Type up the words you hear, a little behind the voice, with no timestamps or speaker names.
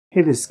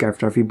Hey, this is Sky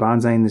Photography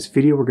Bonsai. In this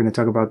video, we're going to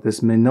talk about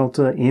this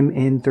Minolta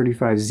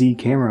MN35Z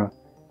camera.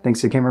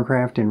 Thanks to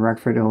Cameracraft in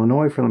Rockford,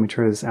 Illinois for letting me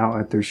try this out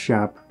at their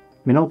shop.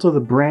 Minolta, the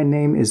brand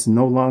name, is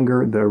no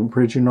longer the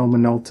original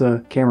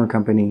Minolta camera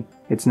company.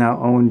 It's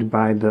now owned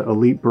by the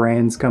Elite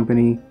Brands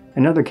company.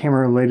 Another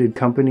camera-related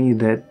company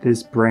that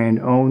this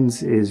brand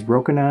owns is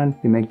Rokinon.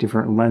 They make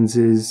different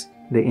lenses.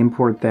 They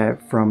import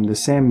that from the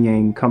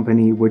Samyang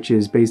company, which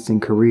is based in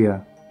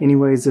Korea.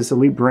 Anyways, this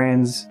Elite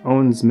Brands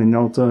owns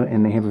Minolta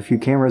and they have a few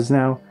cameras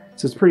now,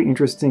 so it's pretty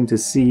interesting to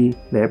see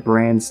that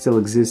brand still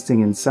existing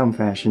in some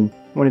fashion.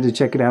 I wanted to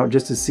check it out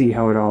just to see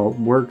how it all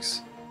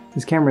works.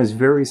 This camera is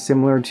very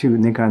similar to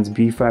Nikon's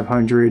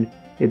B500.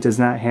 It does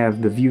not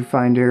have the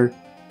viewfinder.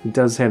 It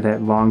does have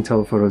that long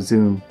telephoto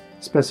zoom.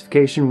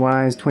 Specification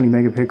wise, 20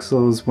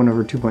 megapixels,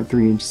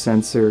 1/2.3"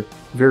 sensor,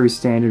 very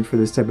standard for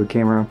this type of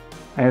camera.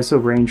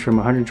 ISO range from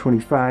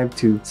 125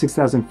 to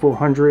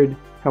 6400.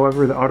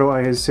 However, the auto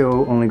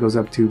ISO only goes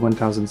up to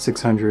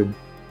 1600.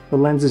 The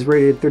lens is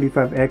rated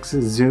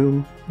 35x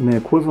zoom, and the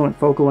equivalent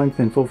focal length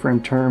in full frame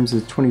terms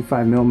is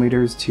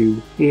 25mm to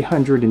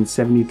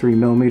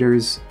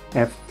 873mm,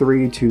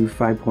 f3 to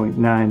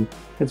 5.9.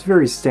 That's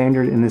very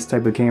standard in this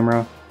type of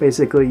camera.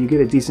 Basically, you get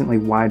a decently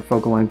wide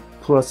focal length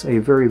plus a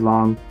very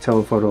long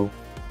telephoto.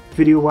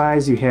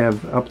 Video-wise, you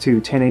have up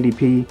to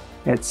 1080p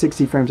at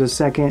 60 frames a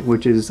second,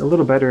 which is a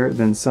little better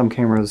than some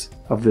cameras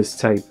of this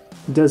type.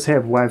 It does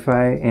have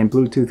Wi-Fi and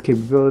Bluetooth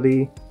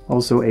capability,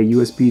 also a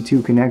USB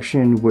 2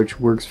 connection which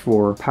works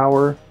for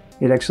power.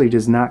 It actually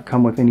does not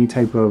come with any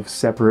type of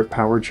separate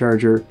power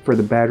charger for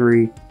the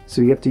battery,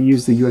 so you have to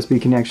use the USB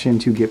connection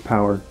to get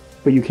power.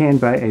 But you can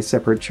buy a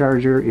separate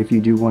charger if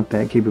you do want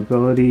that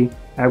capability.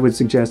 I would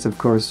suggest, of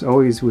course,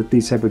 always with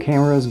these type of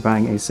cameras,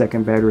 buying a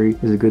second battery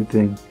is a good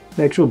thing.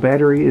 The actual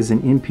battery is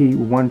an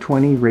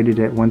MP120 rated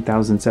at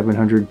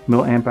 1700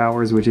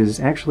 mAh, which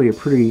is actually a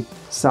pretty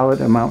solid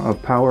amount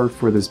of power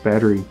for this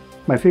battery.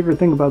 My favorite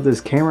thing about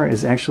this camera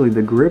is actually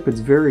the grip.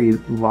 It's very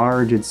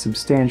large, it's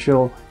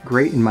substantial,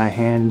 great in my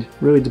hand.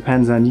 Really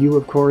depends on you,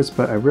 of course,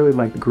 but I really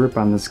like the grip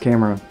on this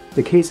camera.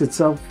 The case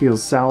itself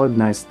feels solid,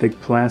 nice thick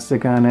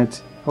plastic on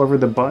it. However,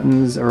 the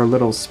buttons are a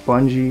little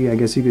spongy, I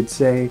guess you could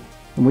say.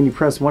 And when you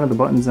press one of the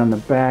buttons on the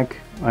back,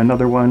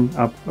 another one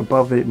up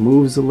above it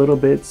moves a little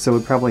bit, so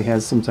it probably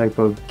has some type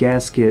of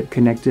gasket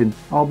connected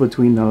all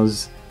between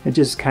those. It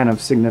just kind of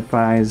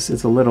signifies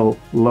it's a little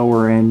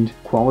lower end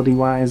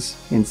quality-wise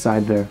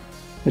inside there.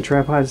 The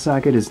tripod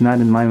socket is not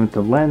in line with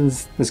the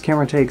lens. This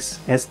camera takes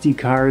SD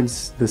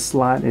cards. The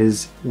slot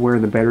is where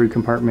the battery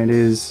compartment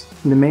is.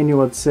 In the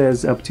manual it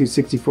says up to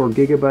 64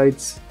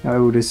 gigabytes. I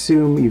would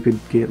assume you could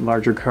get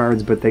larger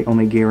cards, but they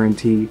only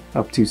guarantee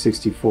up to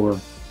 64.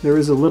 There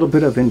is a little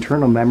bit of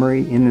internal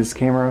memory in this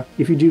camera.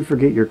 If you do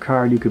forget your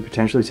card, you could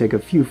potentially take a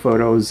few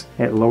photos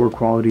at lower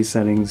quality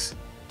settings.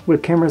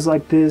 With cameras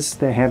like this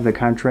that have the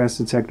contrast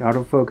detect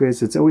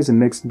autofocus, it's always a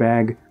mixed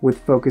bag. With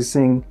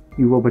focusing,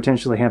 you will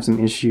potentially have some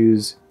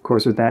issues, of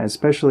course, with that,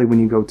 especially when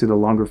you go to the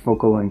longer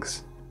focal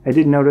lengths. I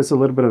did notice a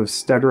little bit of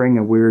stuttering,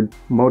 a weird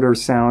motor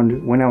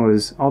sound when I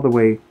was all the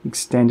way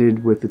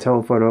extended with the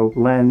telephoto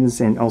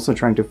lens and also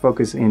trying to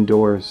focus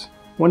indoors.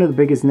 One of the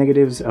biggest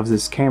negatives of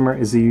this camera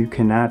is that you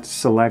cannot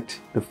select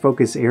the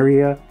focus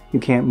area. You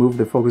can't move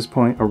the focus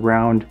point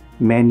around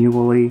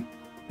manually.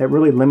 That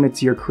really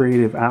limits your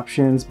creative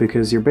options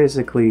because you're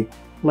basically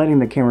letting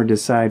the camera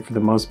decide for the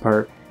most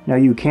part. Now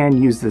you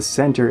can use the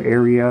center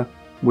area,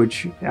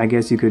 which I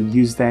guess you could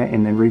use that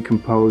and then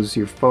recompose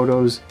your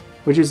photos,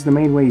 which is the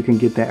main way you can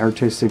get that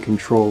artistic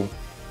control.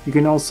 You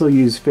can also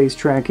use face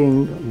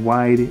tracking,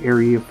 wide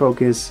area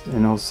focus,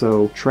 and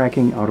also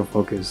tracking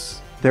autofocus.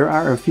 There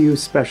are a few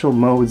special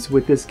modes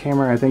with this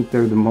camera. I think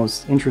they're the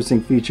most interesting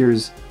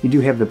features. You do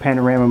have the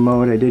panorama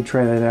mode. I did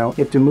try that out.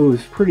 You have to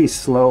move pretty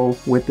slow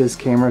with this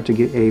camera to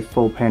get a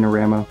full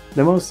panorama.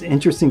 The most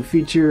interesting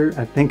feature,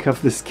 I think,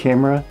 of this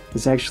camera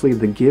is actually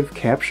the GIF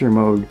capture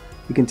mode.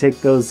 You can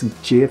take those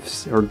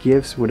GIFs or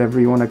GIFs,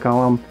 whatever you want to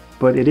call them,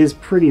 but it is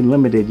pretty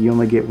limited. You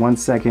only get 1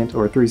 second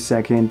or 3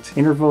 second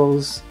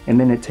intervals, and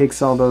then it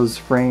takes all those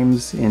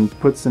frames and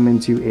puts them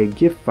into a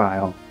GIF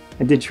file.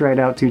 I did try it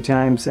out 2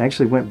 times. I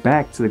actually went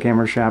back to the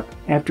camera shop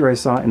after I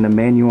saw it in the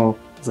manual.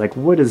 I was like,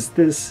 what is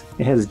this?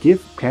 It has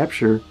GIF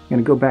capture. I'm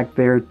gonna go back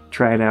there,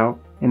 try it out.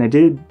 And I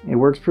did. It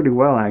works pretty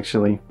well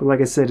actually. But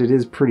like I said, it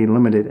is pretty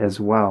limited as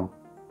well.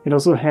 It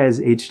also has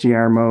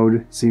HDR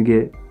mode, so you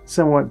get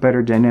somewhat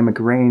better dynamic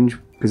range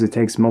because it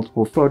takes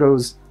multiple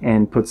photos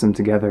and puts them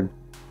together.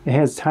 It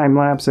has time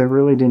lapse. I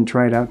really didn't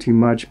try it out too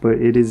much,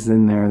 but it is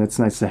in there. That's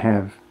nice to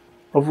have.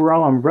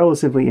 Overall, I'm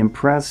relatively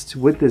impressed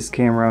with this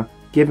camera,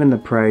 given the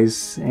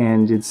price,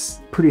 and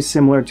it's pretty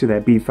similar to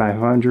that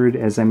B500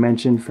 as I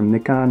mentioned from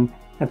Nikon.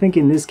 I think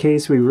in this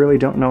case we really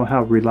don't know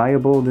how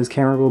reliable this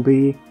camera will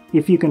be.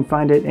 If you can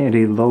find it at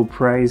a low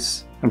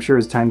price, I'm sure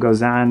as time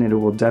goes on it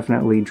will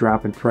definitely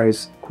drop in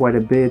price quite a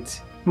bit.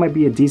 It might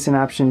be a decent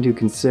option to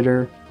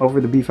consider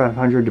over the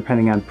B500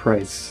 depending on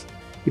price.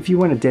 If you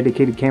want a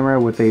dedicated camera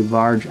with a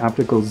large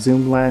optical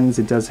zoom lens,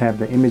 it does have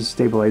the image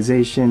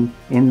stabilization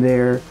in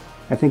there.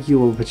 I think you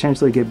will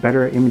potentially get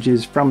better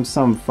images from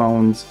some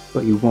phones,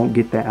 but you won't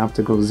get that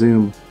optical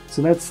zoom.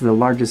 So that's the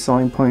largest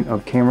selling point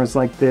of cameras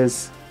like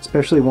this,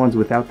 especially ones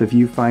without the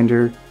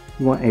viewfinder.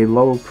 You want a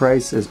low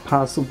price as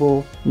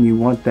possible, and you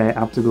want that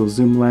optical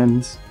zoom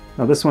lens.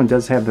 Now this one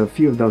does have a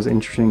few of those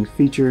interesting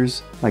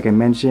features, like I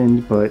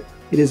mentioned, but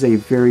it is a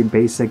very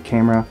basic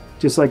camera.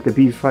 Just like the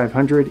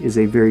B500 is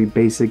a very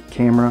basic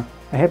camera.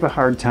 I have a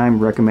hard time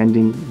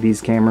recommending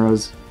these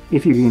cameras.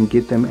 If you can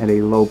get them at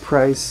a low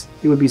price,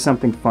 it would be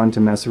something fun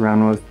to mess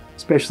around with,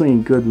 especially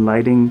in good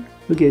lighting.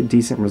 You'll get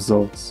decent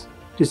results.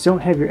 Just don't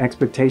have your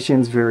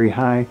expectations very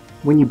high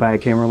when you buy a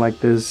camera like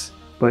this,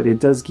 but it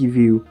does give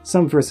you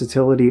some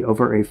versatility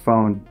over a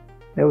phone.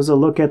 That was a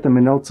look at the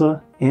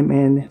Minolta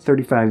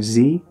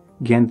MN35Z.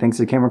 Again, thanks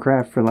to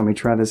Cameracraft for letting me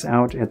try this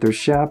out at their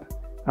shop.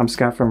 I'm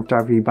Scott from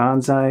Photography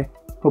Bonsai.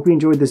 Hope you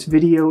enjoyed this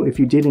video. If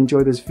you did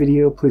enjoy this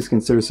video, please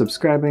consider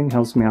subscribing.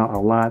 Helps me out a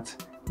lot.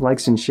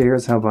 Likes and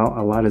shares help out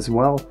a lot as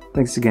well.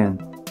 Thanks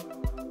again.